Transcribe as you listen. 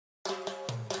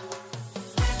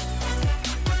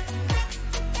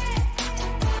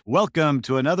Welcome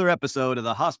to another episode of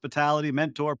the Hospitality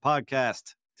Mentor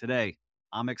Podcast. Today,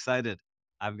 I'm excited.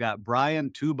 I've got Bryan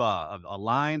Tubaugh of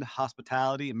Aligned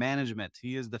Hospitality Management.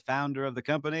 He is the founder of the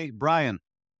company. Bryan,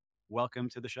 welcome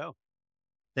to the show.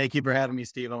 Thank you for having me,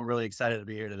 Steve. I'm really excited to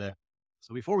be here today.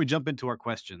 So before we jump into our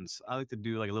questions, I like to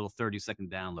do like a little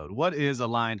 30-second download. What is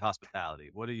Aligned Hospitality?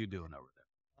 What are you doing over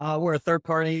there? We're a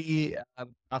third-party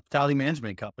hospitality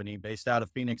management company based out of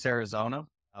Phoenix, Arizona.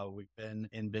 We've been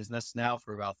in business now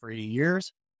for about 3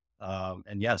 years,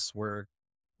 and yes, we're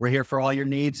here for all your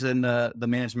needs in the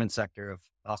management sector of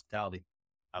hospitality.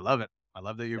 I love it. I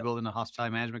love that you're Yep. building a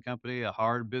hospitality management company, a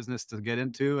hard business to get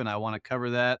into, and I want to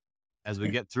cover that as we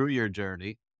get through your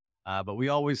journey. But we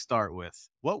always start with,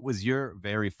 what was your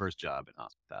very first job in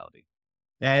hospitality?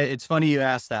 Yeah, it's funny you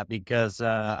asked that because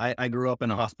I grew up in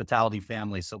a hospitality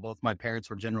family, so both my parents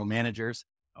were general managers.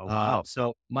 Oh, wow.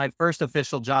 So my first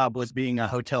official job was being a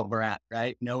hotel brat,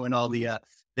 right? Knowing all the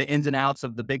ins and outs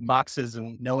of the big boxes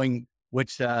and knowing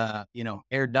which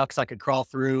air ducts I could crawl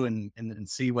through and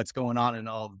see what's going on in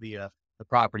all of the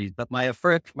properties. But my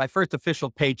first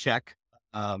official paycheck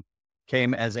um,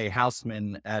 came as a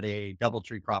houseman at a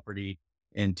DoubleTree property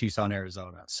in Tucson,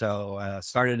 Arizona. So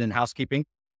started in housekeeping.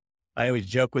 I always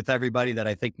joke with everybody that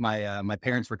I think my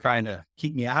parents were trying to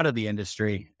keep me out of the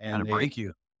industry, Kind and of break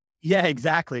you. yeah,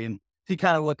 exactly, and see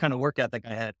kind of what kind of work ethic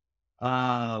I had,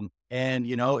 and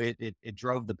it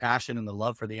drove the passion and the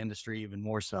love for the industry even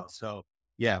more so. So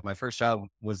yeah, my first job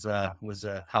was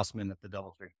a houseman at the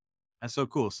DoubleTree. That's so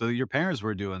cool. So your parents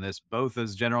were doing this both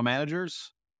as general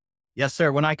managers? Yes,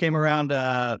 sir. When I came around,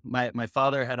 my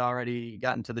father had already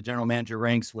gotten to the general manager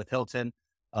ranks with Hilton,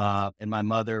 and my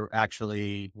mother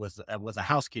actually was a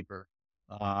housekeeper,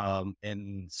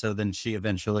 and so then she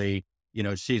eventually,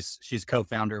 she's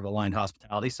co-founder of Aligned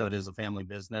Hospitality, so it is a family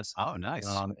business, Oh, nice.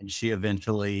 and she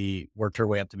eventually worked her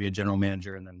way up to be a general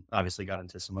manager, and then obviously got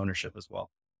into some ownership as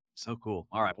well. So cool.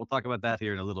 All right. We'll talk about that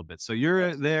here in a little bit. So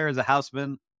you're there as a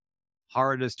houseman,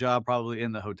 hardest job probably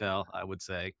in the hotel, I would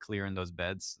say, clearing those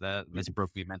beds. That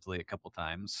broke me mentally a couple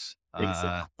times.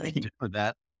 Exactly. With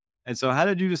that. And so how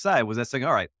did you decide? Was that saying,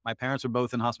 all right, my parents were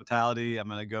both in hospitality. I'm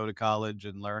going to go to college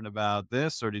and learn about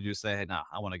this? Or did you say, hey, no,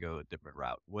 I want to go a different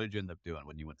route? What did you end up doing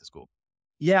when you went to school?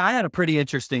 Yeah, I had a pretty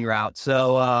interesting route.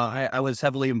 So I was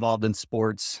heavily involved in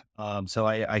sports. So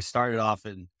I started off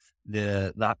in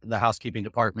the housekeeping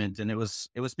department, and it was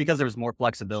because there was more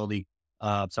flexibility.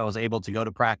 So I was able to go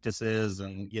to practices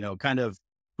and kind of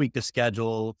tweak the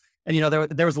schedule. And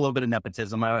there was a little bit of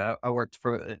nepotism. I worked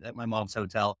at my mom's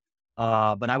hotel,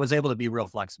 but I was able to be real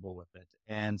flexible with it.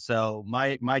 And so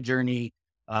my journey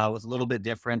was a little bit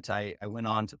different. I went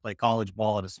on to play college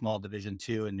ball at a small Division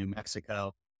II in New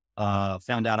Mexico.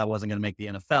 Found out I wasn't going to make the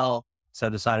NFL, so I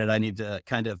decided I need to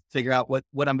kind of figure out what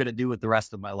I'm going to do with the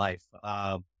rest of my life.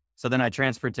 So then I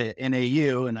transferred to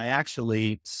NAU, and I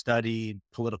actually studied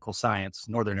political science,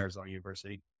 Northern Arizona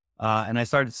University. And I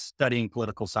started studying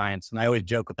political science, and I always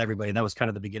joke with everybody that was kind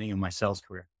of the beginning of my sales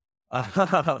career.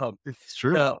 It's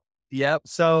true. So, yeah.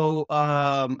 So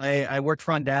I worked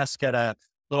front desk at a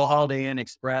little Holiday Inn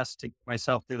Express to get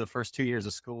myself through the first 2 years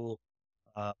of school.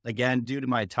 Again, due to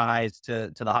my ties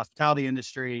to the hospitality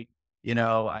industry,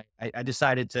 I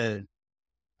decided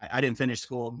I didn't finish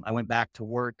school. I went back to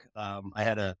work. I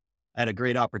had a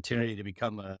great opportunity to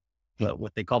become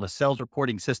what they called a sales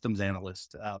reporting systems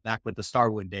analyst back with the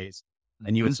Starwood days.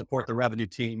 And you would Mhm. support the revenue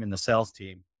team and the sales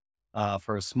team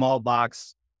for a small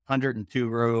box, 102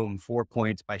 room, 4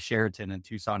 Points by Sheraton in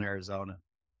Tucson, Arizona.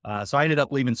 So I ended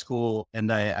up leaving school,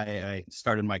 and I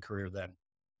started my career then.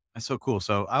 That's so cool.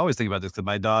 So I always think about this because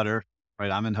my daughter, right?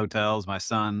 I'm in hotels. My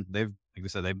son, like I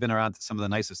said, they've been around to some of the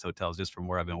nicest hotels just from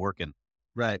where I've been working.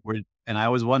 Right. And I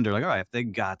always wonder, like, all right, if they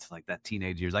got to like that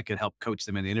teenage years, I could help coach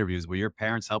them in the interviews. Were your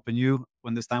parents helping you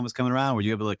when this time was coming around? Were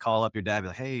you able to call up your dad, and be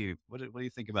like, hey, what do you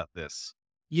think about this?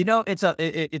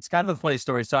 It's kind of a funny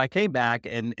story. So I came back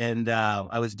and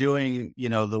I was doing,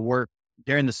 the work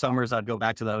during the summers. I'd go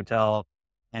back to the hotel,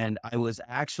 and I was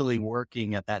actually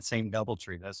working at that same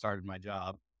DoubleTree that started my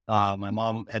job. My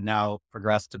mom had now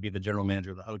progressed to be the general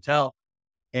manager of the hotel,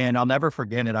 and I'll never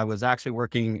forget it. I was actually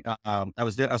working. I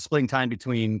was splitting time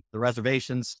between the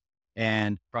reservations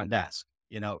and front desk.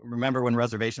 Remember when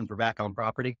reservations were back on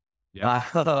property?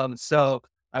 Yep. So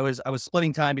I was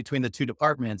splitting time between the two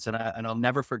departments, and I'll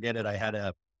never forget it. I had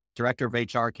a director of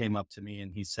HR came up to me,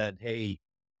 and he said, "Hey,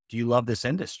 do you love this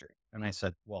industry?" And I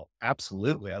said, "Well,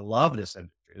 absolutely. I love this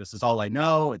industry. This is all I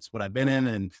know. It's what I've been in,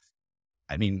 and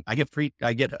I mean, I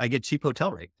get cheap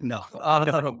hotel rate." No.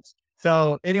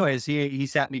 So anyways, he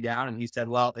sat me down and he said,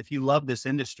 "Well, if you love this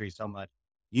industry so much,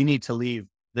 you need to leave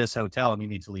this hotel and you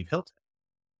need to leave Hilton."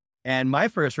 And my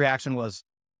first reaction was,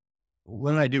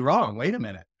 what did I do wrong? Wait a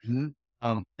minute. Mhm.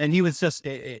 And he was just,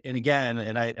 and again,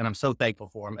 I'm so thankful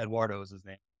for him. Eduardo was his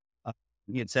name. Uh,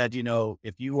 he had said,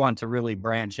 if you want to really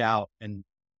branch out and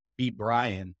beat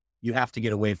Brian, you have to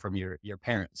get away from your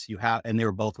parents. And they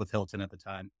were both with Hilton at the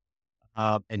time.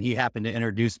 And he happened to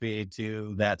introduce me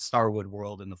to that Starwood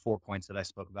world and the 4 points that I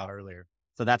spoke about earlier.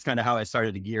 So that's kind of how I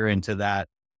started to gear into the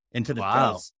Wow.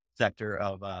 sales sector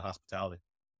of hospitality.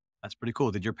 That's pretty cool.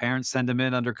 Did your parents send him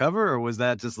in undercover, or was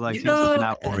that just like You he was looking know,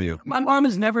 out for you? my mom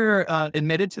has never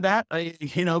admitted to that.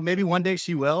 Maybe one day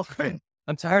she will.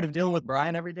 I'm tired of dealing with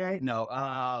Brian every day. No,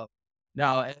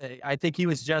 I think he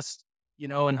was just,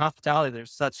 in hospitality,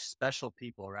 there's such special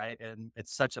people, right? And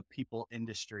it's such a people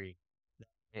industry.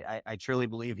 I truly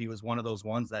believe he was one of those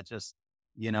ones that just,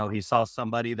 he saw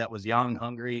somebody that was young,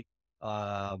 hungry,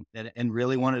 and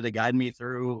really wanted to guide me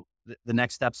through the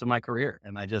next steps of my career.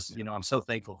 And I just, I'm so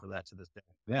thankful for that to this day.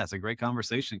 Yeah, it's a great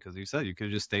conversation because you said you could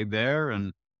have just stayed there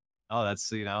and, oh, that's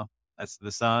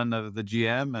the son of the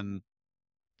GM and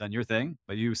done your thing,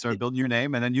 but you started building your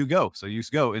name and then you go. So you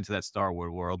go into that Star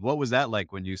Wars world. What was that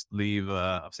like when you leave,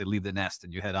 say, leave the nest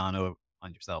and you head on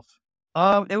yourself?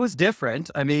 It was different.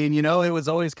 I mean, it was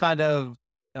always kind of,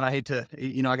 and I hate to,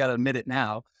 I got to admit it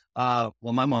now. Well,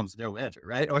 my mom's the general manager,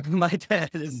 right? Or my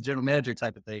dad is the general manager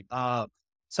type of thing.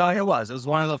 So it was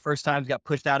one of the first times got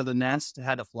pushed out of the nest,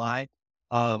 had to fly.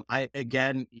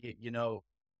 Again,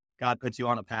 God puts you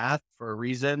on a path for a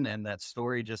reason, and that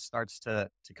story just starts to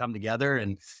come together.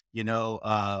 And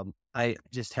I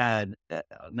just had,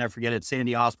 I'll never forget it,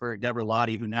 Sandy Osberg, Deborah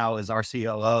Lottie, who now is our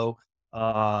COO.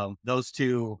 Those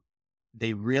two,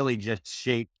 they really just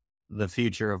shaped the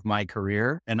future of my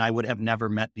career, and I would have never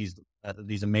met these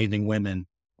amazing women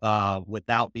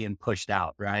without being pushed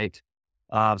out, right?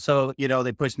 So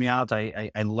they pushed me out.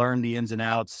 I learned the ins and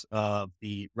outs of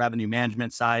the revenue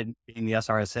management side, being the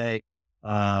SRSA.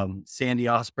 Sandy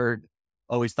Osberg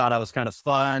always thought I was kind of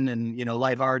fun and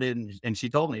lighthearted, and she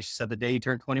told me, she said, the day you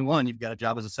turn 21, you've got a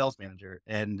job as a sales manager.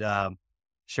 And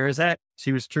sure as heck,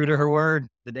 she was true to her word.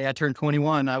 The day I turned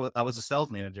 21, I was a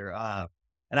sales manager.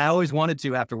 And I always wanted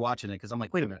to after watching it, because I'm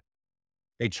like, wait a minute,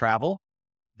 they travel,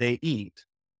 they eat,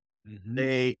 Hmm.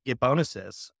 they get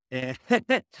bonuses. And,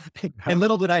 and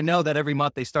little did I know that every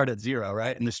month they start at zero,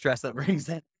 right? And the stress that brings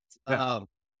in. Yeah. Um,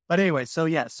 but anyway, so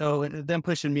yeah, so them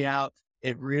pushing me out,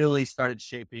 it really started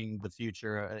shaping the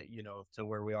future, to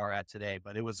where we are at today.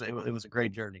 But it was a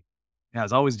great journey. Yeah, I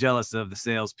was always jealous of the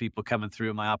salespeople coming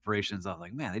through my operations. I was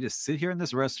like, man, they just sit here in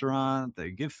this restaurant.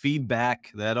 They give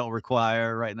feedback that I don't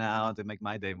require right now to make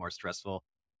my day more stressful.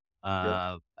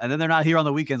 Yeah. And then they're not here on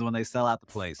the weekends when they sell out the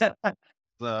place.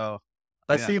 So,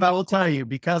 But yeah. Steve, I will tell you,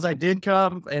 because I did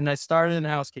come and I started in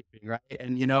housekeeping, right?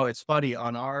 And it's funny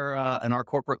on our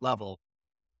corporate level.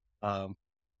 Um,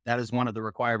 that is one of the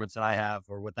requirements that I have,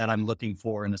 or what that I'm looking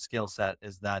for in a skill set,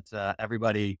 is that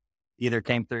everybody either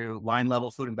came through line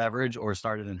level food and beverage or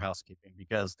started in housekeeping.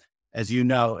 Because, as you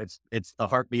know, it's the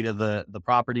heartbeat of the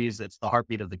properties, it's the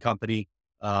heartbeat of the company.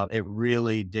 It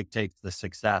really dictates the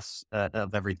success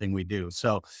of everything we do.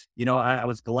 So, I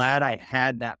was glad I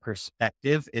had that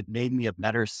perspective. It made me a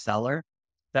better seller,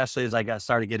 especially as I got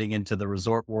started getting into the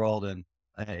resort world. And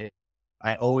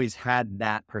I always had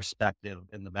that perspective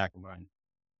in the back of my mind.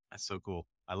 That's so cool.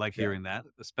 I like Yeah. hearing that,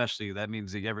 especially that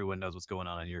means that everyone knows what's going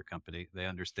on in your company. They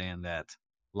understand that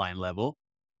line level.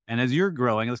 And as you're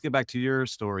growing, let's get back to your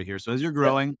story here. So as you're Yeah.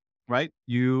 growing, right?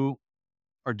 You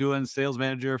are doing sales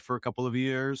manager for a couple of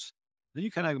years. Then you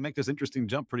kind of make this interesting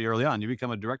jump pretty early on. You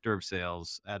become a director of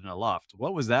sales at a loft.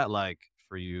 What was that like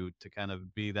for you to kind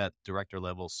of be that director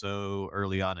level so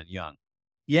early on and young?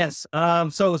 Yes.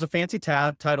 So it was a fancy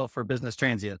title for business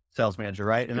transient sales manager,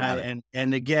 right? And I Got it.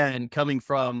 and again, coming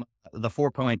from the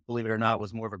 4 point, believe it or not,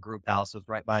 was more of a group house. It was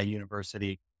right by a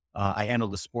university. I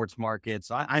handled the sports market,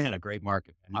 so I had a great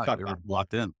market. And you Oh, talk you were about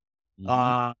luck. locked in.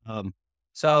 Hmm.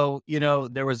 So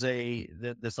there was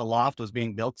this a loft was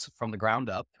being built from the ground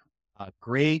up.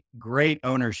 Great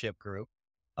ownership group.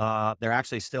 They're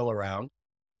actually still around.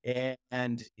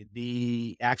 And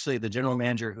the general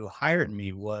manager who hired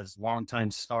me was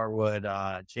longtime Starwood,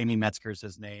 Jamie Metzger's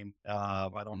his name. I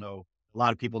don't know. A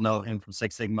lot of people know him from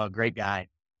Six Sigma, great guy.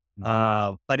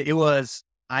 Hmm. But it was,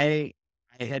 I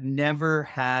had never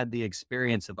had the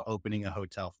experience of opening a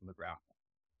hotel from the ground.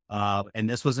 And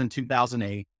this was in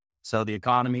 2008. So the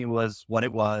economy was what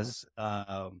it was.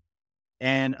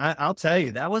 And I'll tell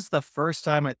you, that was the first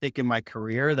time, I think, in my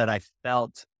career that I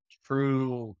felt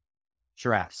true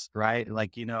stress, right?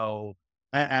 Like, and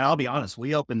I'll be honest,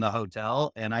 we opened the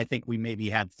hotel and I think we maybe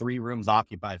had 3 rooms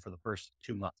occupied for the first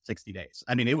 2 months, 60 days.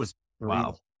 I mean, it was Wow.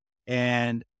 brutal.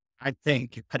 And I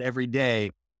think that every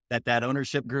day that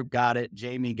ownership group got it,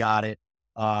 Jamie got it.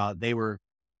 They were,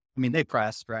 I mean, they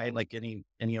pressed, right? Like any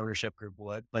ownership group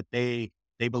would, but they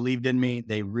believed in me.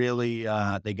 They really,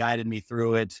 they guided me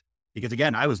through it because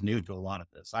again, I was new to a lot of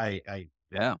this.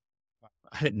 Yeah.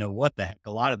 I didn't know what the heck,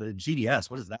 a lot of the GDS,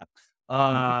 what is that?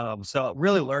 So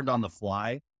really learned on the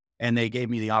fly, and they gave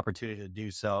me the opportunity to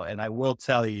do so. And I will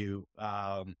tell you,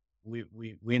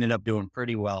 we ended up doing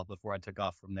pretty well before I took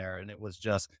off from there. And it was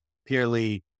just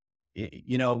purely,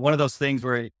 one of those things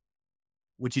where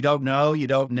what you don't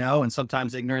know. And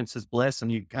sometimes ignorance is bliss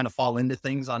and you kind of fall into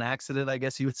things on accident, I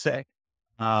guess you would say.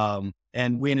 And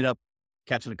we ended up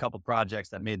catching a couple projects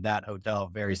that made that hotel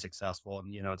very successful.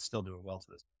 And, it's still doing well to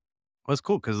this. Well, it's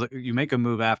cool because you make a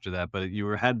move after that, but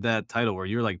had that title where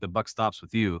you're like the buck stops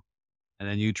with you, and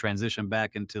then you transition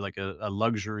back into like a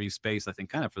luxury space. I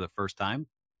think kind of for the first time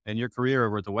in your career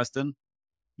over at the Westin.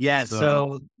 Yeah. So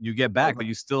So you get back, but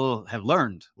you still have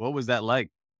learned. What was that like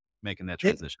making that it,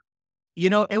 transition?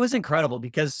 it was incredible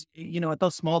because, at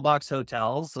those small box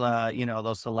hotels,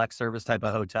 those select service type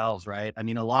of hotels, right? I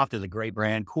mean, a Loft is a great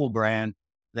brand, cool brand,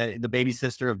 the baby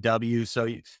sister of W. So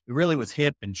it really was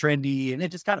hip and trendy and it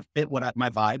just kind of fit my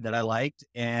vibe that I liked.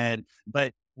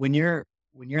 But when you're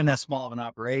in that small of an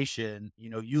operation,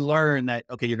 you learn that,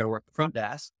 okay, you're going to work the front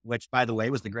desk, which by the way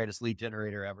was the greatest lead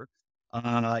generator ever.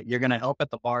 You're going to help at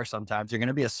the bar sometimes. You're going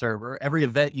to be a server. Every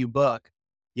event you book,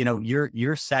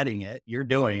 you're setting it, you're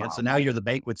doing it. So Wow. now you're the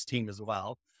banquets team as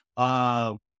well.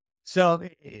 Um,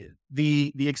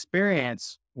 the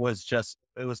experience was just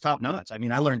it was top notch. I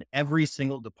mean, I learned every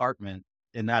single department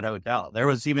in that hotel. There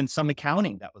was even some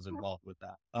accounting that was involved with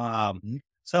that.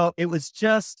 So it was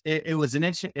just it was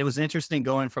interesting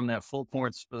going from that full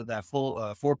points that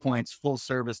full 4 points full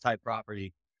service type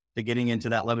property to getting into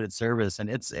that limited service. And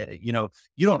it's you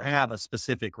don't have a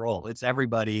specific role. It's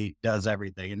everybody does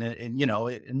everything.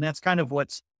 And that's kind of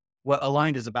what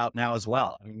Aligned is about now as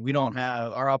well. I mean, we don't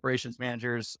have our operations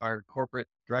managers, our corporate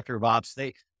director of ops,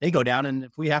 they go down and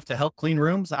if we have to help clean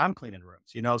rooms, I'm cleaning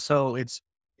rooms. So it's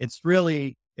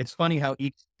funny how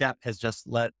each step has just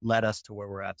led us to where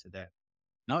we're at today.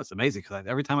 No, it's amazing because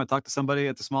every time I talk to somebody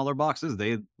at the smaller boxes,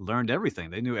 they learned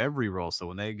everything. They knew every role. So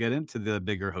when they get into the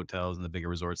bigger hotels and the bigger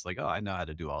resorts, like, oh, I know how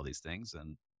to do all these things,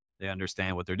 and they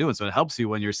understand what they're doing. So it helps you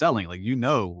when you're selling. Like you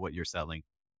know what you're selling,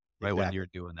 right? When you're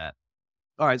Exactly. doing that.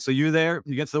 All right. So you're there,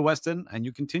 you get to the Westin and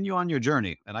you continue on your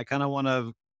journey. And I kind of want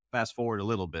to fast forward a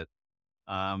little bit.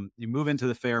 You move into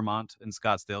the Fairmont in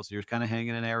Scottsdale. So you're kind of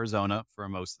hanging in Arizona for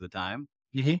most of the time.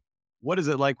 Mhm. What is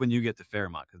it like when you get to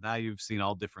Fairmont? Because now you've seen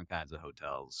all different kinds of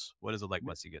hotels. What is it like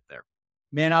once you get there?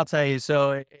 Man, I'll tell you.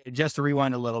 So just to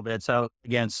rewind a little bit. So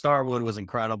again, Starwood was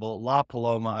incredible. La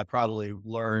Paloma, I probably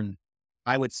learned,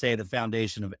 I would say the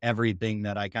foundation of everything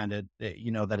that I kind of,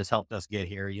 that has helped us get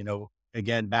here.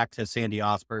 Again, back to Sandy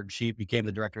Osberg. She became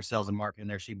the director of sales and marketing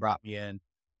there. She brought me in,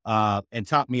 and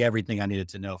taught me everything I needed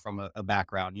to know from a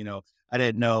background. I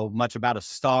didn't know much about a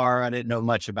star. I didn't know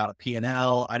much about a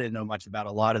P&L. I didn't know much about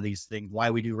a lot of these things, why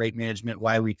we do rate management,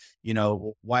 why are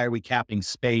we capping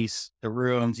space, the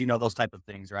rooms, those type of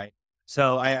things, right?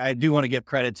 So I do want to give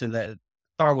credit to the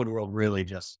Starwood World. Really,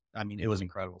 just I mean, it was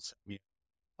incredible. So,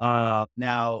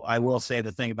 now I will say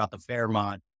the thing about the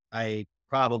Fairmont, I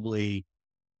probably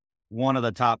one of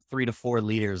the top 3 to 4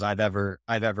 leaders I've ever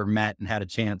met and had a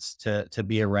chance to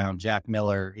be around. Jack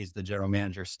Miller, he's the general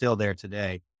manager, still there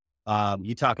today.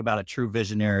 You talk about a true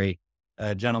visionary,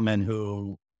 a gentleman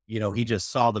who, he just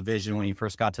saw the vision when he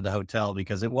first got to the hotel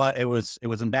because it was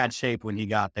in bad shape when he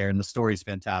got there, and the story's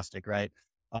fantastic, right?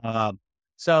 Um,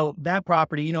 so that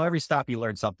property, every stop you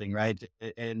learn something, right?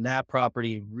 And that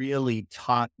property really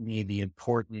taught me the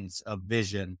importance of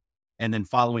vision and then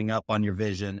following up on your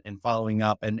vision and following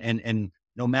up and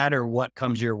no matter what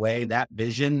comes your way, that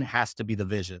vision has to be the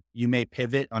vision. You may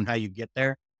pivot on how you get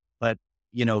there, but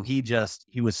he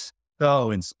was so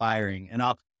inspiring and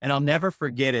I'll never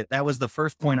forget it. That was the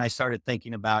first point I started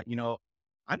thinking about,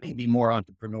 I may be more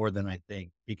entrepreneur than I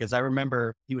think because I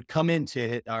remember he would come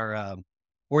into our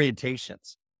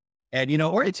orientations and,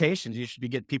 orientations, you should be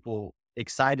getting people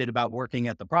excited about working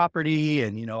at the property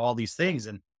and, all these things.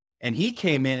 And he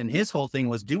came in and his whole thing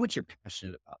was do what you're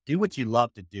passionate about, do what you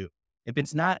love to do. If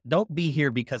it's not, don't be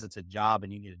here because it's a job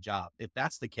and you need a job. If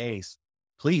that's the case,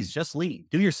 please just leave.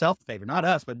 Do yourself a favor, not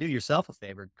us, but do yourself a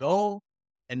favor. Go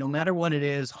and no matter what it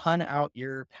is, hunt out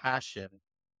your passion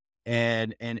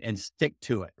and stick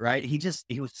to it. Right.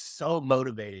 He was so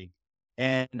motivating.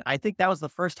 And I think that was the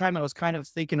first time I was kind of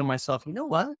thinking to myself, you know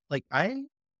what? Like I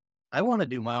want to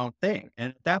do my own thing.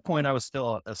 And at that point, I was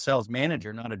still a sales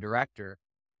manager, not a director.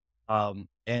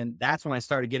 And that's when I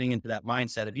started getting into that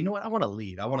mindset of, you know what, I want to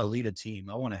lead. I want to lead a team.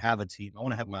 I want to have a team. I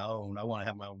want to have my own. I want to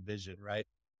have my own vision. Right.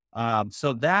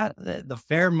 So that the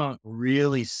Fairmont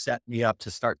really set me up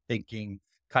to start thinking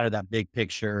kind of that big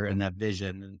picture and that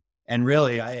vision. And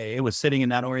really, it was sitting in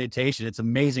that orientation. It's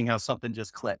amazing how something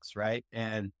just clicks. Right.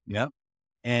 Yeah.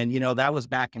 And, that was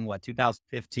back in what,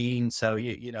 2015. So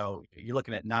you're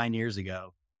looking at 9 years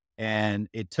ago, and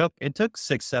it took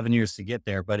 6, 7 years to get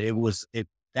there, but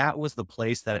that was the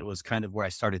place that it was kind of where I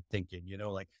started thinking,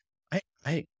 like I,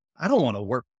 I, I don't want to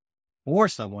work for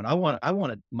someone. I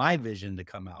wanted my vision to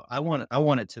come out. I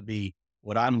want it to be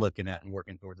what I'm looking at and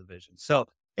working towards a vision. So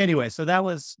anyway, so that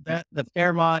was that the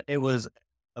Fairmont. It was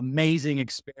amazing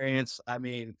experience. I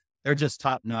mean, they're just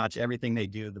top notch. Everything they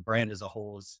do, the brand as a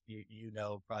whole is,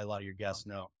 probably a lot of your guests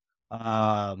know.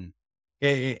 Um,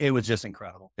 it was just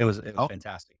incredible. It was I,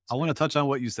 fantastic I want to experience. touch on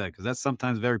what you said because that's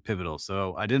sometimes very pivotal.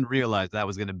 So I didn't realize that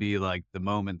was going to be like the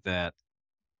moment that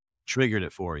triggered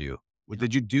it for you. Yeah.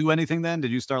 Did you do anything then?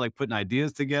 Did you start like putting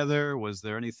ideas together? Was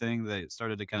there anything that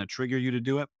started to kind of trigger you to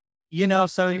do it?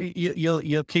 So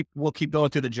we'll keep going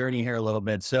through the journey here a little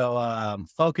bit. So,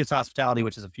 Focus Hospitality,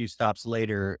 which is a few stops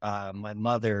later, my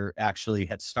mother actually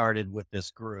had started with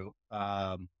this group,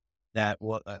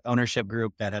 ownership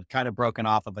group that had kind of broken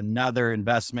off of another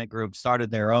investment group, started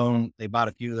their own. They bought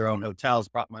a few of their own hotels,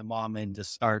 brought my mom in to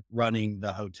start running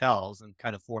the hotels and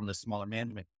kind of form the smaller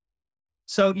management.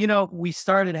 So, we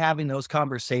started having those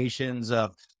conversations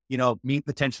of, me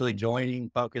potentially joining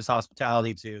Focus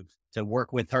Hospitality to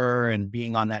work with her and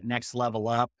being on that next level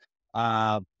up.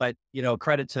 But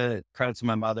credit to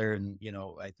my mother, and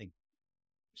I think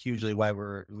hugely why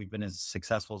we've been as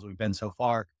successful as we've been so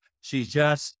far. She's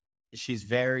just she's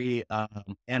very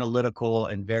analytical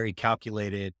and very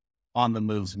calculated on the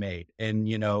moves made. And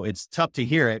it's tough to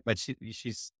hear it, but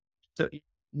she's so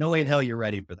no way in hell you're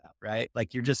ready for that, right?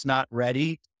 Like you're just not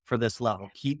ready for this level.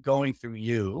 Keep going through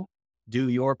you, do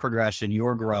your progression,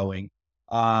 you're growing.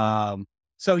 Um,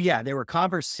 so yeah, there were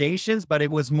conversations, but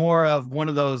it was more of one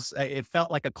of those, it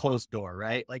felt like a closed door,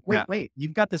 right? Like, Yeah. wait,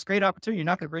 you've got this great opportunity. You're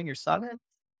not going to bring your son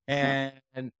in?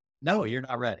 And no, you're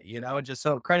not ready, just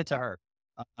so credit to her.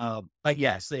 But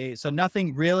yes, so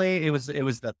nothing really, it was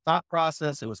the thought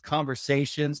process, it was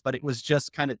conversations, but it was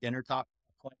just kind of dinner talk.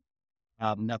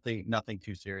 Nothing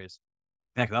too serious.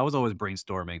 Yeah, 'cause I was always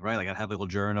brainstorming, right? Like I'd have a little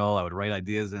journal, I would write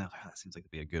ideas and that seems like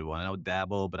it'd be a good one. And I would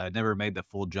dabble, but I never made the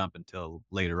full jump until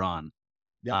later on.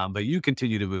 Yep. But you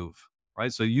continue to move,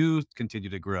 right? So you continue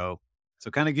to grow. So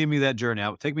kind of give me that journey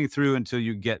out. Take me through until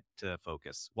you get to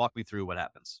focus. Walk me through what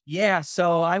happens. Yeah,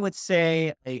 so I would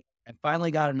say I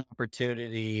finally got an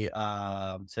opportunity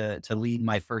to lead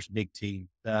my first big team.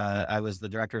 I was the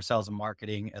director of sales and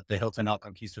marketing at the Hilton El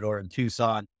Conquistador in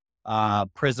Tucson.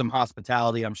 Prism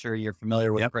Hospitality, I'm sure you're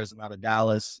familiar with Yep. Prism out of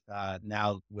Dallas,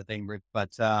 now with Ingrid.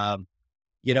 But I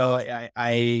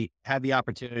had the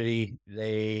opportunity.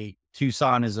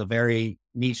 Tucson is a very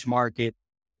niche market.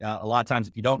 A lot of times,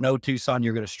 if you don't know Tucson,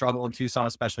 you're going to struggle in Tucson,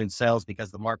 especially in sales, because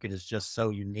the market is just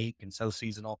so unique and so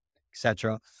seasonal,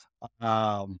 etc.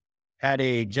 Um, had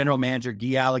a general manager,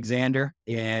 Guy Alexander,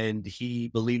 and he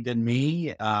believed in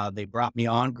me. They brought me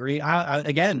on green.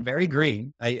 Again, very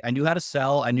green. I knew how to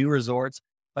sell. I knew resorts,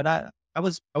 but I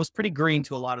was pretty green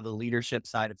to a lot of the leadership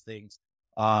side of things.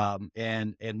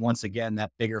 And once again,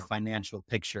 that bigger financial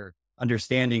picture,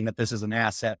 understanding that this is an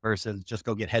asset versus just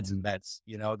go get heads and beds.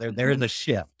 There is a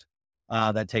shift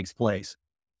that takes place.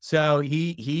 So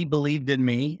he believed in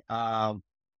me,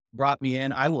 brought me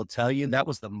in. I will tell you, that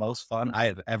was the most fun I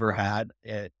have ever had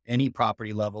at any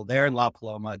property level there in La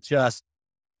Paloma. Just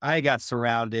I got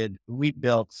surrounded. We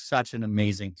built such an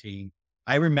amazing team.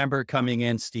 I remember coming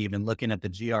in, Steve, and looking at the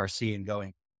GRC and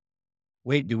going,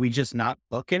 wait, do we just not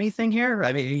book anything here?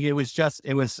 I mean,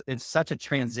 it's such a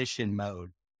transition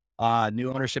mode.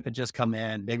 New ownership had just come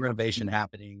in, big renovation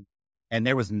happening, and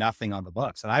there was nothing on the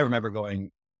books. And I remember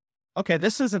going, okay,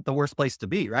 this isn't the worst place to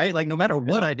be, right? Like no matter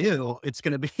what Yeah. I do, it's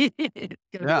going to be, it's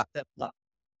going to be a Yeah. step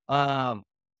up.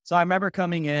 So I remember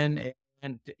coming in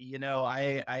and,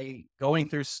 I going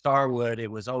through Starwood, it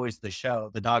was always the show,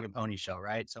 the dog and pony show,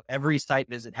 right? So every site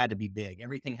visit had to be big.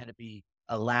 Everything had to be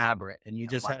elaborate. And you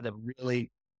just had to really,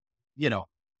 you know,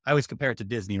 I always compare it to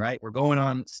Disney, right? We're going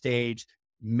on stage,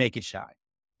 make it shine.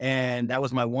 And that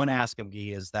was my one ask of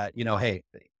Guy is that, hey,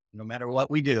 no matter what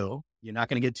we do, you're not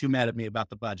going to get too mad at me about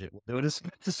the budget. We'll do it as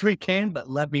best as we can, but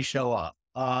let me show up,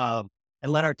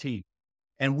 and let our team.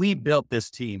 And we built this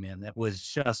team, and that was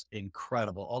just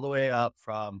incredible, all the way up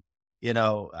from, you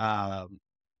know,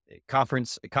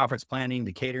 conference planning,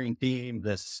 the catering team,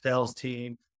 the sales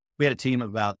team. We had a team of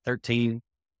about 13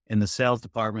 in the sales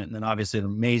department. And then obviously an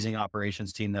amazing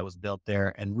operations team that was built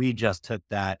there. And we just took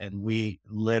that and we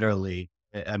literally,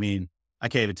 I mean, I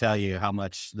can't even tell you how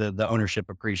much the ownership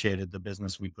appreciated the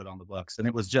business we put on the books. And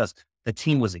it was just, the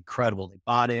team was incredible. They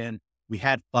bought in. We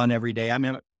had fun every day. I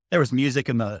mean, there was music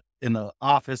in the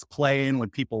office playing when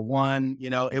people won.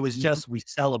 It was Mhm. just, we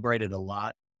celebrated a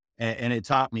lot, and it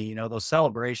taught me, those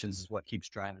celebrations is what keeps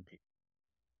driving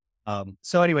people.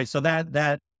 So anyway, so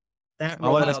that I wanted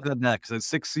rolled to out. say that next. So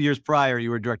 6 years prior,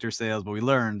 you were director of sales, but we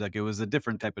learned, like, it was a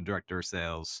different type of director of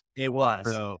sales. It was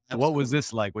So what was absolutely.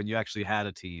 this like when you actually had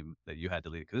a team that you had to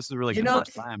lead? Because this is really You the know,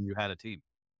 first time you had a team.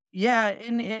 yeah,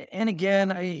 and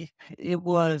again, it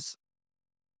was,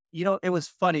 it was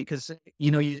funny because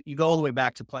you go all the way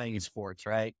back to playing in sports,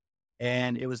 right?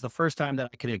 And it was the first time that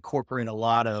I could incorporate a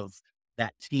lot of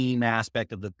that team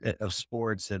aspect of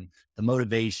sports and the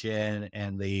motivation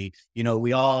and we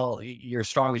all, you're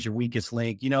strong as your weakest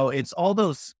link. It's all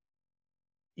those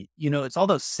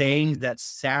sayings that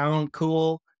sound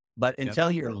cool, but Yep.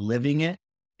 until you're living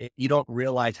you don't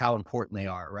realize how important they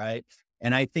are, right?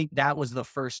 And I think that was the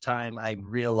first time I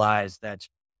realized that,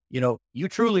 you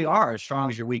truly are as strong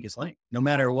as your weakest link, no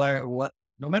matter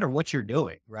what you're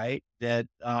doing, right? And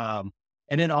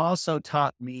it also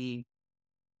taught me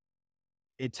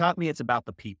it's about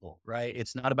the people, right?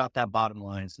 It's not about that bottom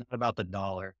line. It's not about the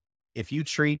dollar. If you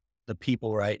treat the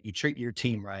people right, you treat your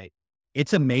team right,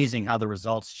 it's amazing how the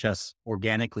results just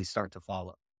organically start to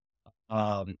follow.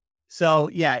 Um, so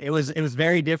yeah, it was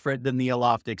very different than the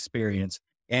Aloft experience.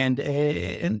 And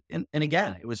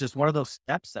again, it was just one of those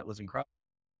steps that was incredible.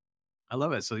 I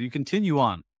love it. So you continue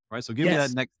on, right? So give me that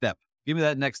Yes. next step. Give me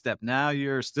that next step. Now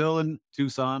you're still in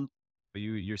Tucson, but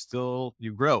you're still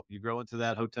you grow. You grow into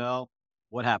that hotel.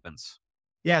 What happens?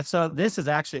 Yeah. So this is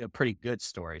actually a pretty good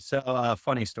story. So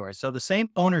funny story. So the same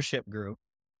ownership group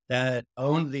that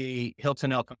owned the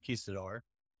Hilton El Conquistador,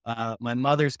 my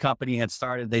mother's company had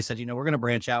started. They said, we're going to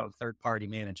branch out in third party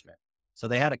management. So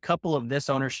they had a couple of this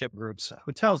ownership groups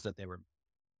hotels that they were.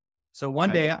 So one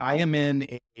Okay. day I am in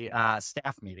a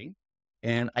staff meeting,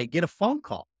 and I get a phone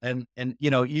call, and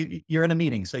you're in a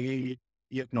meeting, so you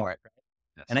ignore it, right?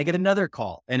 And Yes. I get another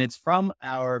call, and it's from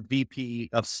our VP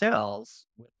of sales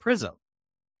with Prism.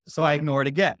 So I ignore it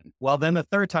again. Well, then the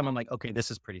third time I'm like, okay,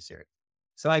 this is pretty serious.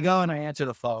 So I go and I answer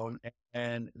the phone,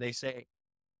 and they say,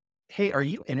 "Hey, are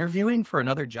you interviewing for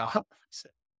another job?" I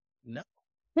said, "No,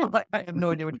 I have no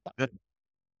idea what you're talking about."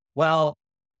 Well,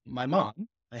 my mom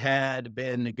had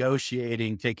been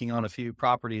negotiating taking on a few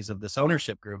properties of this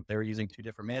ownership group. They were using two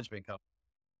different management companies.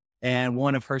 And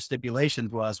one of her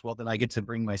stipulations was, well, then I get to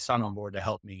bring my son on board to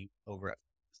help me over it.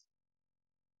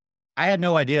 I had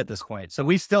no idea at this point. So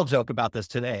we still joke about this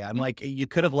today. I'm like, you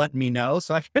could have let me know.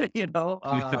 So I could, so it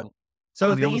Oh, was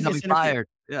you the almost got me easiest interview. fired.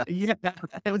 Yeah. Yeah.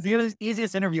 It was the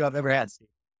easiest interview I've ever had, Steve.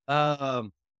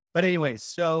 Um, but anyway,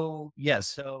 so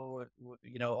yes, all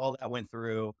that went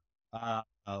through.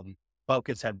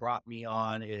 Focus had brought me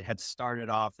on. It had started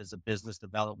off as a business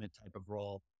development type of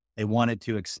role. They wanted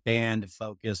to expand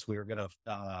Focus. We were going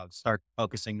to start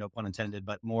focusing, no pun intended,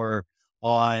 but more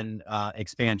on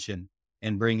expansion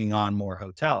and bringing on more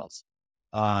hotels.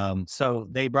 So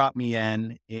they brought me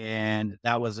in, and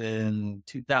that was in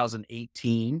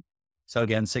 2018. So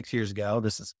again, 6 years ago.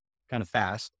 This is kind of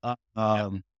fast. Yep.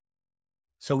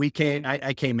 So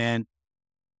I came in,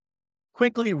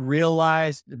 quickly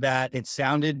realized that it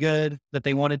sounded good, that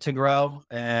they wanted to grow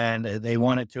and they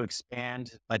wanted to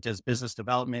expand. But as business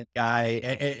development guy,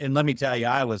 and let me tell you,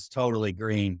 I was totally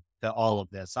green to all of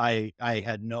this. I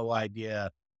had no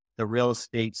idea the real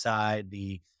estate side,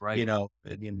 Right.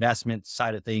 the investment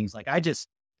side of things. Like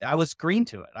I was green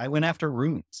to it. I went after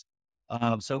rooms.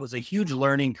 So it was a huge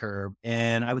learning curve.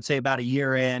 And I would say about a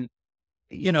year in,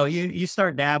 you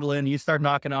start dabbling, you start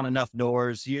knocking on enough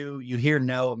doors, you hear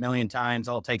no a million times.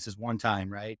 All it takes is one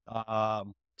time, right? To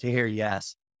hear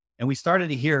yes. And we started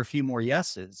to hear a few more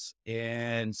yeses.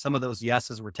 And some of those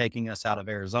yeses were taking us out of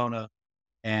Arizona,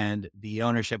 and the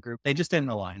ownership group, they just didn't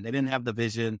align. They didn't have the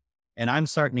vision. And I'm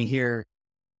starting to hear,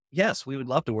 yes, we would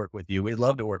love to work with you. We'd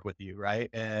love to work with you. Right.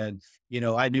 And,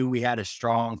 I knew we had a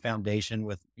strong foundation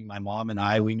with my mom and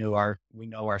I. We know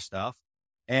our stuff.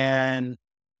 And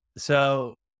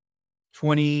so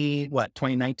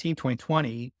 2019,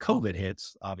 2020, COVID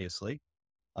hits, obviously.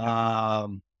 Yep.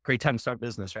 Great time to start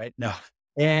business, right? No.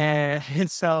 And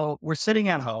so we're sitting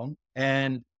at home,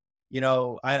 and,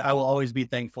 I will always be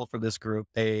thankful for this group.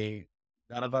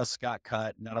 None of us got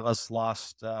cut. None of us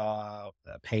lost a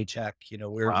paycheck.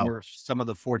 Wow. We're some of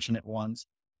the fortunate ones.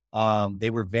 They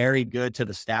were very good to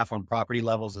the staff on property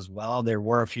levels as well. There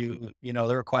were a few, there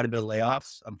were quite a bit of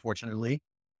layoffs, unfortunately.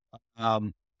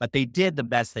 but they did the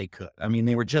best they could. I mean,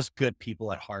 they were just good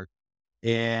people at heart.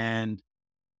 And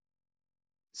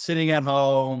sitting at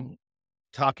home,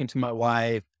 talking to my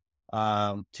wife,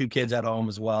 2 kids at home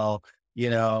as well, you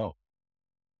know,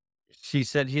 she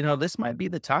said, "This might be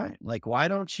the time. Like, why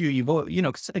don't you've,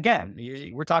 'cause again,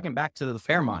 we're talking back to the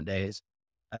Fairmont days.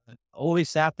 I always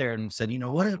sat there and said,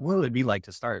 what would it be like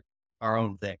to start our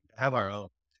own thing, have our own,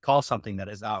 call something that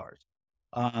is ours?"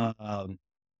 Um,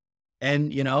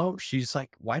 and, she's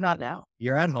like, "Why not now?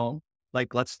 You're at home.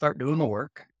 Like, let's start doing the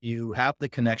work. You have the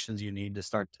connections you need to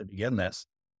start to begin this."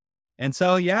 And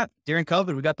so, yeah, during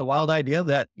COVID, we got the wild idea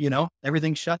that,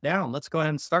 everything's shut down. Let's go ahead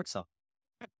and start something.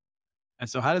 And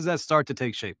so how does that start to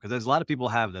take shape? Because there's a lot of people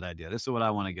have that idea. This is what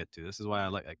I wanna get to. This is why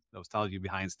like I was telling you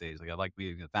behind stage, like I like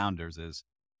being the founders is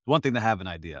one thing to have an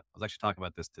idea. I was actually talking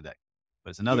about this today, but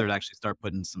it's Yeah. another to actually start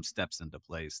putting some steps into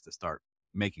place to start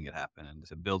making it happen and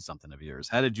to build something of yours.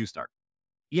 How did you start?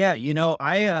 Yeah,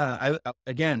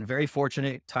 again, very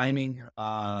fortunate timing.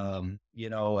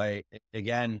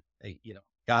 Again,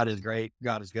 God is great,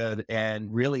 God is good,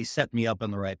 and really set me up on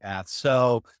the right path.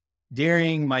 So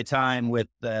during my time with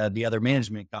the other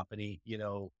management company,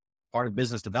 part of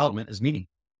business development is meeting.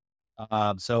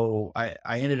 So I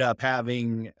ended up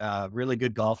having a really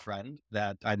good golf friend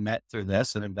that I met through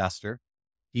this, an investor.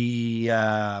 He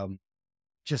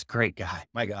just great guy.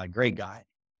 My God, great guy.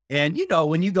 And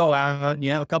when you go out and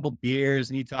you have a couple beers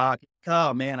and you talk,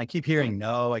 oh man, I keep hearing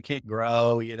no, I can't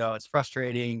grow. It's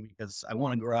frustrating because I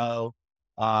want to grow.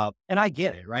 And I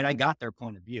get it, right? I got their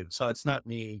point of view. So it's not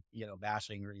me,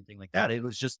 bashing or anything like that. It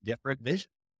was just different vision.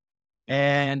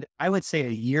 And I would say a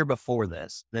year before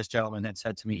this gentleman had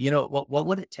said to me, what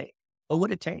would it take? What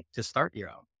would it take to start your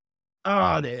own?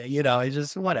 Oh, it's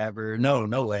just whatever. No,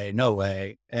 no way, no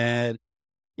way. And,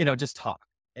 just talk.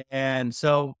 And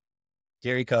so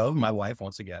Gary Cove, my wife,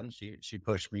 once again, she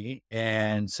pushed me.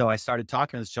 And so I started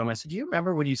talking to this gentleman. I said, "Do you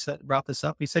remember when you brought this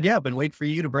up?" He said, "Yeah, I've been waiting for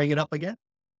you to bring it up again."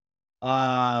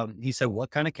 He said,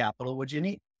 "What kind of capital would you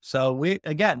need?" So we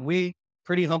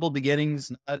pretty humble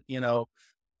beginnings,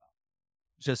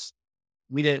 just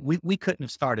we couldn't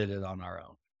have started it on our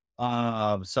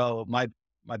own. So my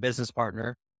business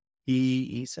partner,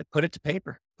 he said, "Put it to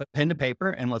paper, put pen to paper,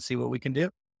 and let's see what we can do."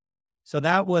 So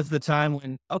that was the time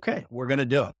when, okay, we're going to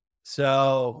do it.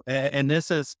 So, and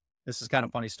this is kind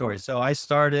of funny story. So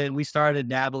we started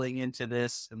dabbling into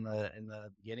this in the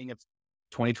beginning of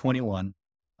 2021.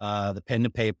 The pen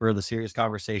to paper, the serious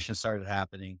conversation started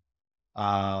happening.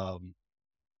 Um,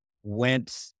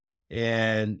 went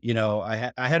and,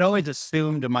 I had always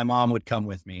assumed my mom would come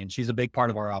with me, and she's a big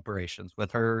part of our operations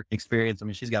with her experience. I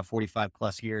mean, she's got 45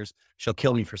 plus years. She'll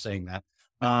kill me for saying that.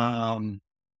 Um,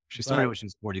 She started but when she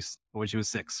was 40, when she was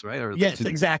 6, right? Or yes, two,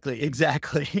 exactly,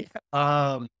 exactly.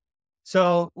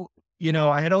 So,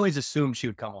 I had always assumed she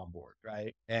would come on board,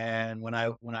 right? And when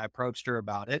I approached her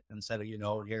about it and said,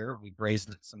 "Here, we've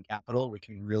raised some capital, we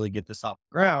can really get this off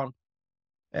the ground."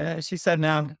 She said,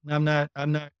 "No, I'm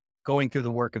not going through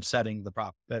the work of setting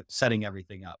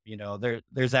everything up.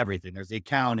 There's everything. There's the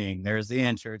accounting, there's the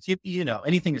insurance.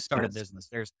 Anything to start a yes. business,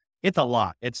 it's a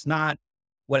lot. It's not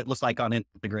what it looks like on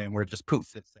Instagram where it just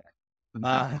poof, it's there."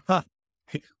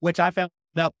 Which I found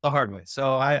out the hard way.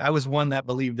 So I was one that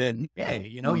believed in, hey,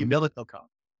 you Mhm. build it, they'll come.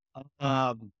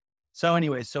 Um, so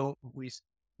anyway, so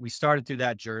we started through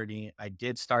that journey. I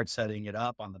did start setting it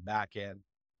up on the back end.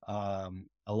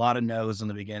 A lot of no's in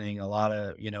the beginning, a lot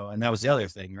of, and that was the other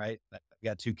thing, right? I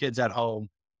got 2 kids at home.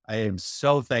 I am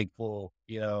so thankful,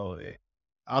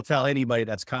 I'll tell anybody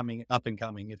that's coming up and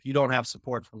coming, if you don't have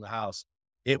support from the house,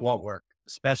 it won't work,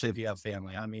 especially if you have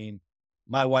family. I mean,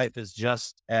 my wife is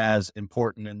just as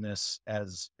important in this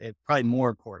as it probably more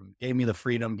important. Gave me the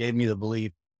freedom, gave me the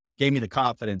belief, gave me the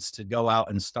confidence to go out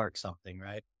and start something,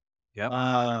 right? Yep.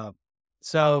 Uh,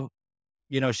 so,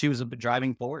 she was a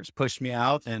driving force, pushed me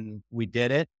out and we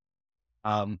did it.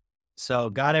 Um, so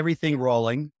got everything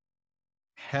rolling,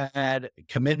 had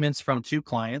commitments from 2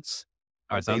 clients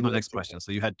Alright, that so that they was my would next support. question.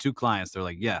 So you had 2 clients, they're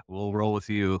like, "Yeah, we'll roll with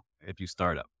you if you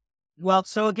start up." Well,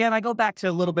 so again, I go back to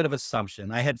a little bit of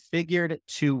assumption. I had figured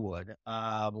 2 would.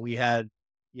 We had,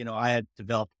 I had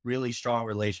developed really strong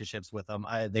relationships with them.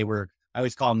 I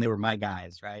always call them, they were my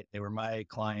guys, right? They were my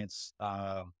clients.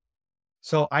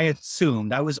 So I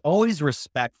assumed I was always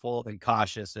respectful and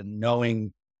cautious and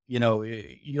knowing, you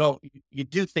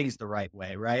do things the right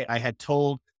way, right? I had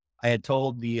told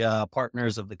the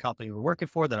partners of the company we're working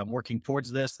for that I'm working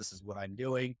towards this. This is what I'm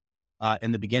doing.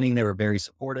 In the beginning, they were very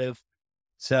supportive.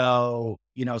 So,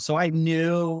 so I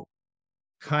knew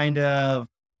kind of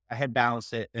I had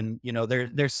balanced it and,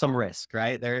 there's some risk,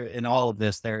 right? There in all of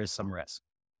this, there is some risk.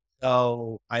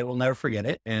 So I will never forget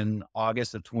it. In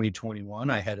August of 2021,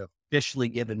 I had officially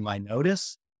given my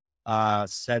notice,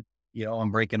 said,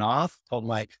 I'm breaking off, told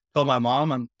my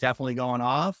mom I'm definitely going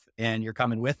off and you're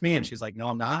coming with me. And she's like, no,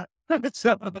 I'm not.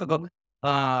 so,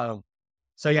 uh,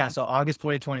 so yeah, so August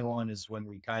 2021 is when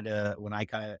when I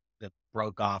kind of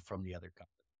broke off from the other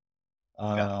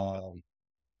Yeah. company. So,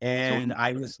 And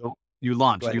I was, so go you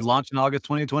ahead. launched in August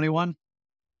 2021.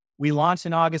 We launched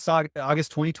in August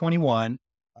 2021.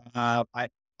 I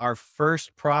Our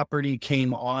first property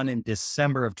came on in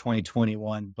December of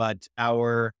 2021, but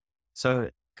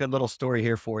good little story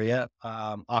here for you.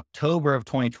 October of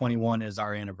 2021 is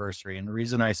our anniversary, and the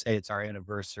reason I say it's our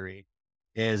anniversary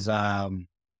is I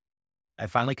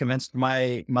finally convinced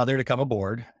my mother to come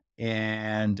aboard,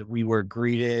 and we were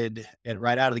greeted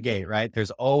right out of the gate. Right,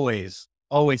 there's always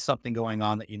something going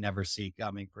on that you never see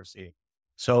coming. Proceed.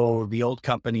 So the old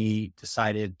company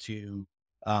decided to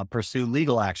pursue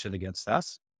legal action against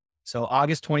us. So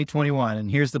August 2021, and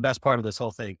here's the best part of this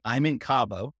whole thing. I'm in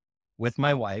Cabo with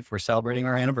my wife. We're celebrating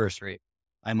our anniversary.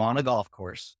 I'm on a golf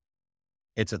course.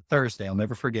 It's a Thursday. I'll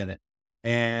never forget it.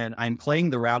 And I'm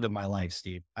playing the round of my life,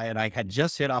 Steve. I had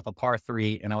just hit off a par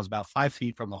three and I was about 5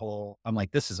 feet from the hole. I'm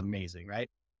like, this is amazing. Right.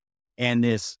 And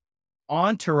this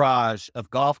entourage of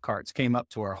golf carts came up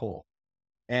to our hole.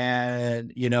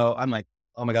 And, I'm like,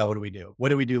 oh my God, what do we do? What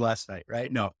did we do last night?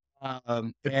 Right. No.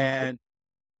 And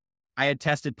I had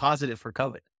tested positive for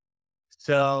COVID.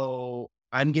 So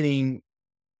I'm getting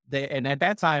and at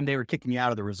that time they were kicking you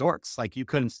out of the resorts. Like you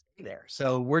couldn't stay there.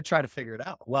 So we're trying to figure it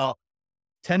out. Well,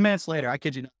 10 minutes later, I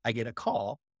kid you not, I get a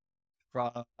call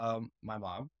from my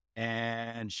mom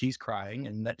and she's crying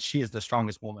and that she is the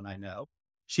strongest woman I know.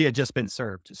 She had just been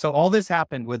served. So all this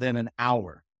happened within an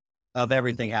hour of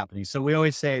everything happening. So we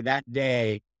always say that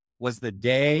day was the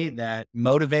day that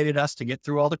motivated us to get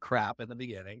through all the crap in the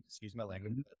beginning, excuse my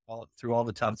language, through all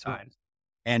the tough times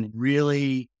and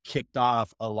really kicked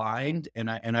off aligned. And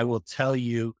I will tell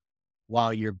you,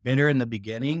 while you're bitter in the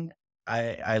beginning,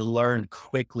 I learned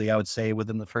quickly, I would say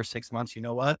within the first 6 months, you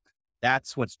know what?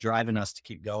 That's what's driving us to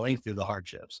keep going through the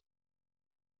hardships.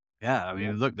 Yeah, I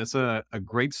mean, look, that's a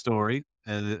great story,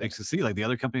 and it makes you see, like, the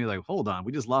other company, like, "Hold on,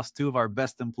 we just lost 2 of our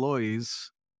best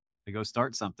employees to go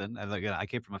start something," and, like, I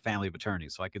came from a family of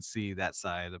attorneys, so I could see that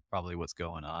side of probably what's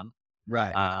going on.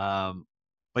 Right. Um,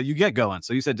 but you get going.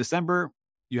 So you said December,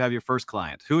 you have your first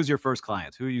client. Who is your first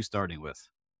client? Who are you starting with?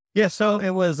 Yeah. So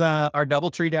it was our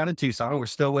DoubleTree down in Tucson. We're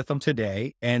still with them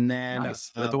today. And then, Nice.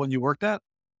 Is that the one you worked at?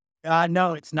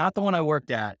 no, it's not the one I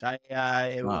worked at.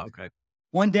 Oh, okay.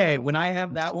 One day when I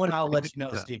have that one, I'll let you know,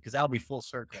 Yeah, Steve, because that'll be full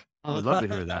circle. I would love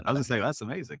to hear that. I was gonna say, that's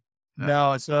amazing. Yeah.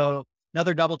 No, so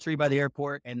another DoubleTree by the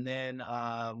airport, and then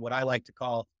what I like to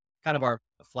call kind of our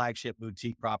flagship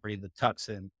boutique property, the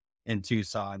Tucson in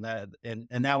Tucson. And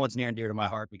that one's near and dear to my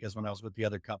heart because when I was with the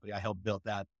other company, I helped build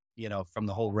that, from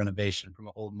the whole renovation from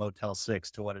an old Motel 6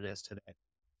 to what it is today.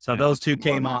 So Yeah. those two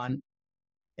came on,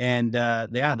 and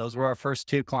yeah, those were our first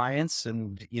two clients,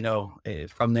 and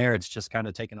from there it's just kind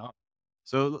of taken off.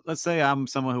 So let's say I'm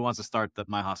someone who wants to start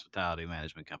my hospitality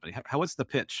management company. What's the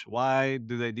pitch? Why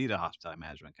do they need a hospitality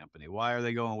management company? Why are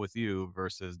they going with you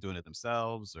versus doing it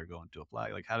themselves or going to apply?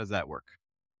 Like, how does that work?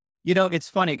 It's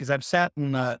funny because I've sat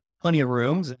in plenty of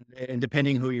rooms, and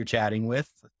depending who you're chatting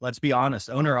with, let's be honest,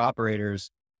 owner operators,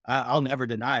 I'll never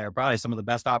deny, are probably some of the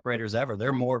best operators ever.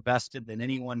 They're more vested than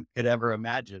anyone could ever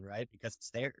imagine, right? Because it's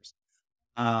theirs.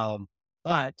 Um,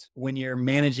 but when you're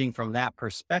managing from that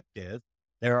perspective,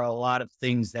 there are a lot of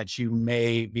things that you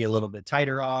may be a little bit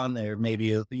tighter on. There may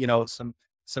be, some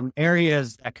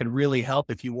areas that could really help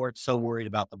if you weren't so worried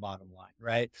about the bottom line,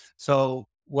 right? So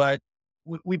what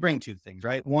we bring two things,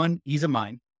 right? One, ease of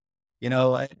mind. You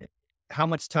know, uh, how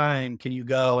much time can you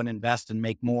go and invest and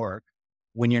make more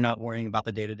when you're not worrying about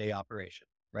the day to day operation,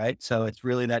 right? So it's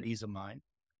really that ease of mind.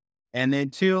 And then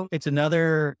two, it's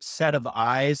another set of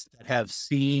eyes that have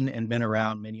seen and been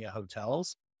around many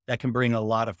hotels that can bring a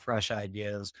lot of fresh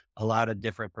ideas, a lot of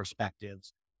different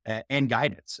perspectives and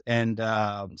guidance. And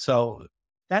so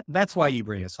that's why you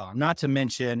bring us on. Not to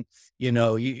mention,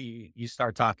 you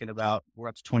start talking about we're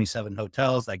up to 27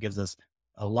 hotels. That gives us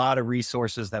a lot of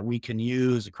resources that we can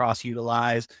use, cross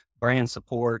utilize, brand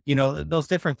support, those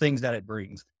different things that it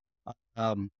brings.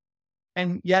 Um,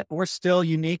 and yet we're still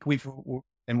unique.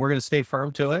 And we're going to stay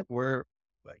firm to it.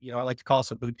 I like to call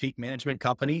us a boutique management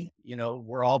company.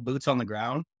 We're all boots on the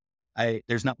ground.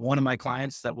 There's not one of my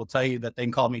clients that will tell you that they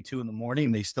can call me 2 in the morning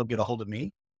and they still get a hold of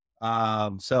me.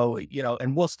 And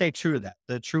we'll stay true to that,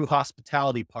 the true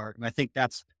hospitality part. And I think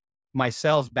that's my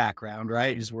sales background,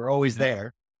 right? Is we're always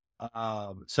there.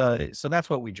 So that's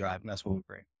what we drive and that's what we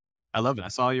bring. I love it. I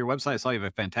saw your website. I saw you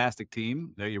have a fantastic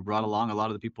team there. You brought along a lot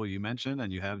of the people you mentioned,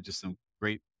 and you have just some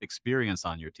great experience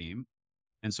on your team.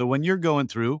 And so when you're going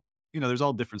through, there's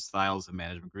all different styles of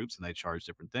management groups and they charge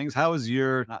different things. How is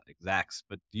your, not exacts,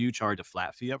 but do you charge a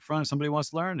flat fee up front if somebody wants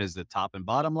to learn? Is it top and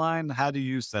bottom line? How do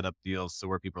you set up deals so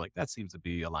where people are like, that seems to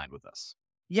be aligned with us?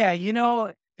 Yeah,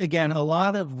 again, a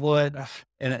lot of what,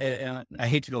 and I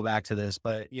hate to go back to this,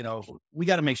 but we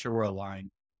got to make sure we're aligned.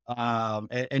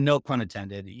 And no pun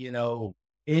intended.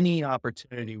 Any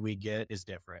opportunity we get is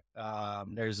different.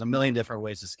 There's a million different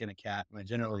ways to skin a cat, and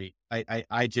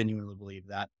I genuinely believe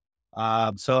that.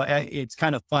 It's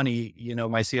kind of funny.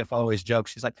 My CFO always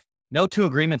jokes. She's like, "No two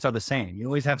agreements are the same. You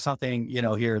always have something,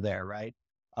 here or there, right?"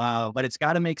 But it's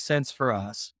got to make sense for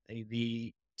us.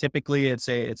 The Typically, it's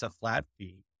a flat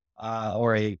fee,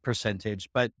 or a percentage,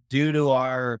 but due to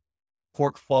our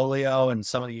portfolio and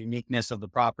some of the uniqueness of the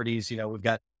properties,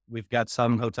 we've got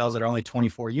some hotels that are only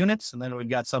 24 units, and then we've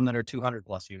got some that are 200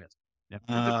 plus units. Yeah,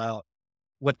 they're different. Uh,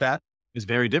 with that, It's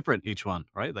very different, each one,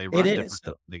 right? They it run is.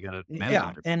 different. They got to manage them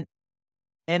Yeah, different.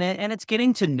 and it's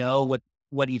getting to know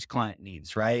what each client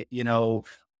needs, right?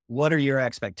 What are your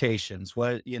expectations?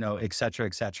 What, et cetera,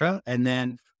 et cetera. And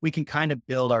then we can kind of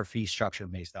build our fee structure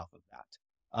based off of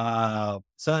that.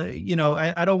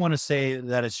 I don't want to say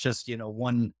that it's just,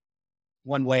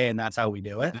 one way and that's how we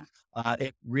do it. Yeah.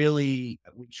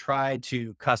 We try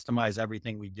to customize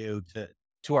everything we do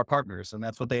to our partners. And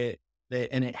that's what and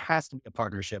it has to be a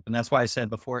partnership. And that's why I said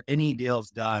before any deal's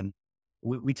done,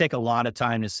 we take a lot of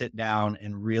time to sit down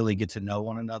and really get to know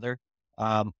one another.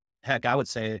 Heck, I would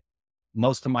say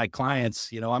most of my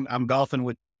clients, I'm golfing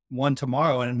with one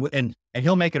tomorrow, and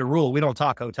he'll make it a rule. We don't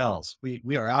talk hotels.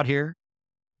 We are out here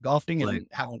golfing Like, and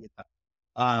having a good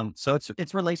time. So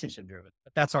it's relationship driven,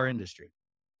 but that's our industry.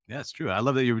 yeah, it's true. I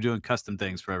love that you're doing custom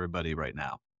things for everybody right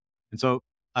now. And so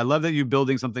I love that you're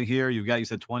building something here. You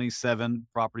said 27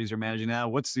 properties you're managing now.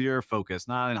 What's your focus?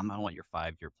 Not, I don't want your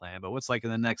 5-year plan, but what's like in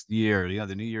the next year?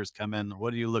 The new year's coming.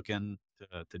 What are you looking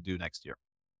to do next year?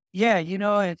 Yeah,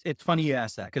 it's funny you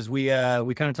asked that because we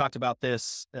kind of talked about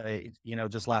this,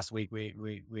 just last week.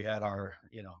 We had our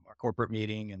corporate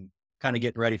meeting and kind of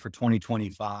getting ready for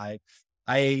 2025.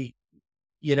 I,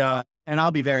 and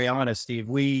I'll be very honest, Steve.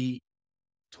 We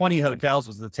 20 hotels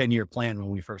was the 10-year plan when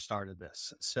we first started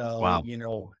this. So, Wow.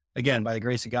 again, by the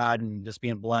grace of God and just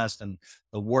being blessed, and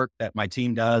the work that my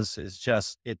team does is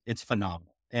just it's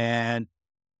phenomenal. And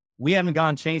we haven't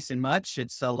gone chasing much.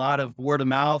 It's a lot of word of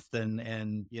mouth,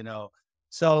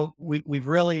 so we've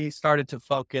really started to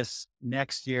focus.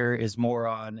 Next year is more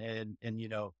on,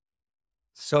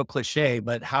 so cliche,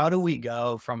 but how do we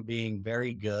go from being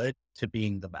very good to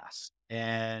being the best?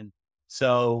 And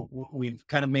so we've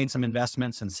kind of made some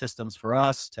investments and systems for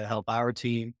us to help our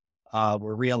team.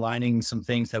 We're realigning some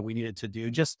things that we needed to do.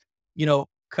 Just,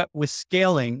 cut with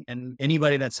scaling, and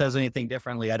anybody that says anything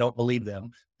differently, I don't believe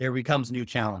them. There becomes new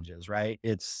challenges, right?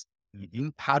 It's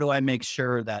Mhm. how do I make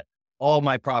sure that all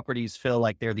my properties feel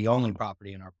like they're the only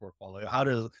property in our portfolio? How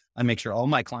do I make sure all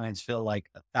my clients feel like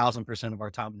 1,000% of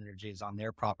our time and energy is on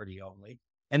their property only?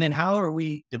 And then how are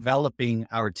we developing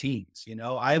our teams?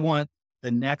 I want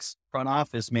the next front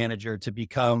office manager to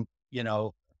become,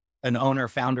 an owner,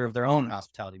 founder of their own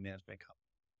hospitality management company.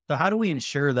 So how do we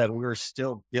ensure that we're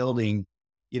still building,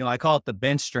 I call it the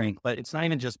bench strength, but it's not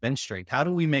even just bench strength. How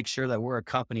do we make sure that we're a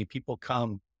company people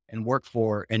come and work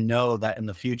for and know that in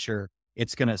the future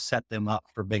it's going to set them up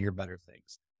for bigger, better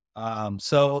things?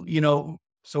 So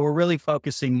we're really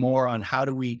focusing more on how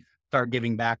do we start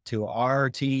giving back to our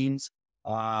teams,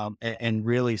 and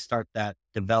really start that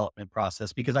development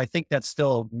process, because I think that's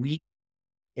still a weak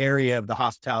area of the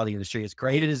hospitality industry. As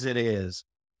great as it is,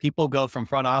 people go from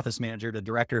front office manager to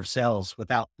director of sales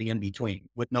without the in between,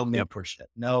 with no Yep. mentorship.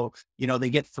 No, they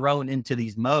get thrown into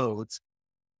these modes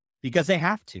because they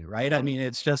have to, right? I mean,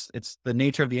 it's the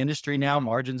nature of the industry now.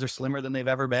 Margins are slimmer than they've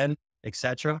ever been, et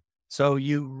cetera. So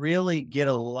you really get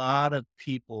a lot of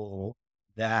people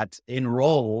that in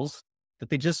roles that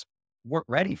they just weren't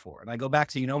ready for. And I go back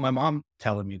to, my mom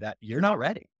telling me that you're not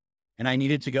ready. And I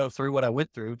needed to go through what I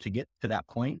went through to get to that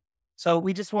point. So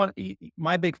we just want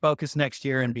my big focus next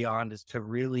year and beyond is to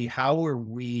really, how are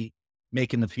we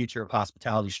making the future of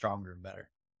hospitality stronger and better?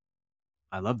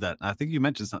 I love that. I think you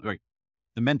mentioned something like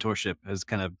the mentorship has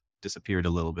kind of disappeared a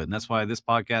little bit. And that's why this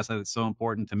podcast is so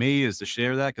important to me, is to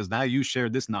share that, because now you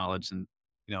shared this knowledge and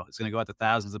it's going to go out to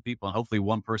thousands of people, and hopefully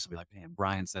one person will be like, man,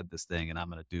 Brian said this thing and I'm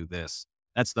going to do this.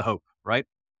 That's the hope. Right.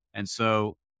 And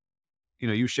so,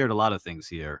 you shared a lot of things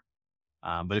here.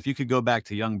 But if you could go back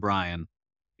to young Brian,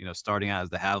 starting out as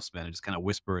the houseman and just kind of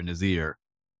whisper in his ear,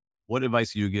 what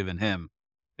advice are you giving him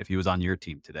if he was on your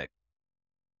team today?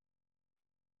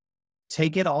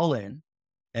 take it all in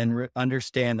and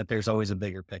understand that there's always a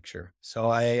bigger picture. So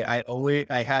I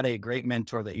had a great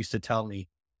mentor that used to tell me,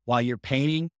 while you're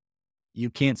painting, you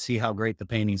can't see how great the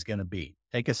painting's going to be.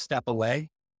 Take a step away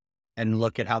and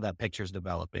look at how that picture's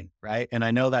developing. Right. And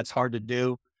I know that's hard to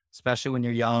do, especially when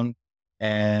you're young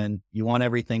and you want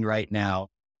everything right now,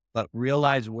 but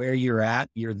realize where you're at,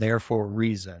 you're there for a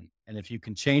reason. And if you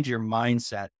can change your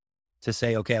mindset to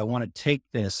say, okay, I want to take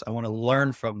this, I want to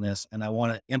learn from this, and I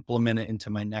want to implement it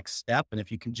into my next step. And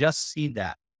if you can just see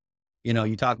that,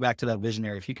 you talk back to that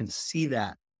visionary, if you can see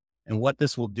that and what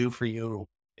this will do for you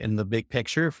in the big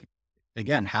picture,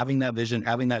 again, having that vision,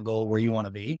 having that goal where you want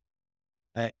to be,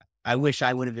 I, I wish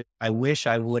I would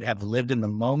have lived in the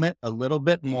moment a little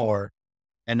bit more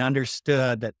and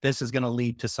understood that this is going to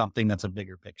lead to something that's a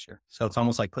bigger picture. So it's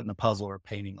almost like putting a puzzle or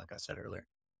painting, like I said earlier.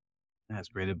 That's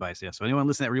great advice. Yeah. So anyone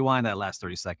listening, rewind that last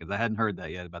 30 seconds. I hadn't heard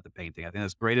that yet about the painting. I think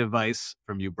that's great advice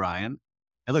from you, Bryan.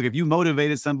 And look, if you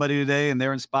motivated somebody today and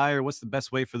they're inspired, what's the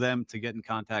best way for them to get in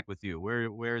contact with you?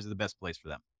 Where is the best place for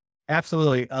them?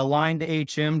 Absolutely.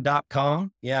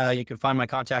 Alignedhm.com. Yeah, you can find my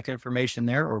contact information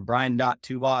there, or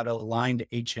Bryan.Tubaugh at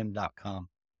alignedhm.com.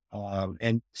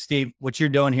 And Steve, what you're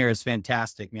doing here is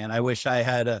fantastic, man. I wish I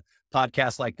had a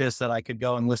podcast like this that I could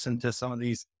go and listen to some of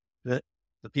the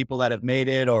people that have made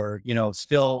it, or,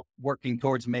 still working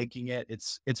towards making it.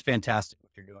 It's fantastic what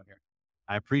you're doing here.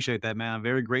 I appreciate that, man. I'm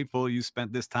very grateful you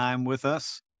spent this time with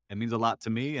us. It means a lot to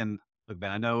me. And look,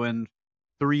 man, I know in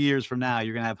 3 years from now,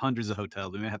 you're going to have hundreds of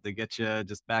hotels. We may have to get you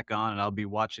just back on, and I'll be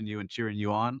watching you and cheering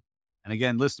you on. And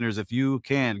again, listeners, if you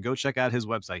can, go check out his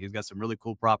website. He's got some really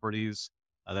cool properties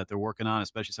that they're working on,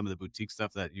 especially some of the boutique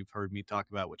stuff that you've heard me talk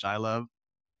about, which I love.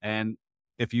 And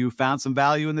if you found some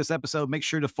value in this episode, make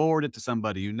sure to forward it to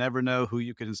somebody. You never know who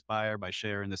you could inspire by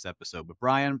sharing this episode. But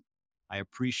Bryan, I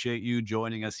appreciate you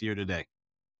joining us here today.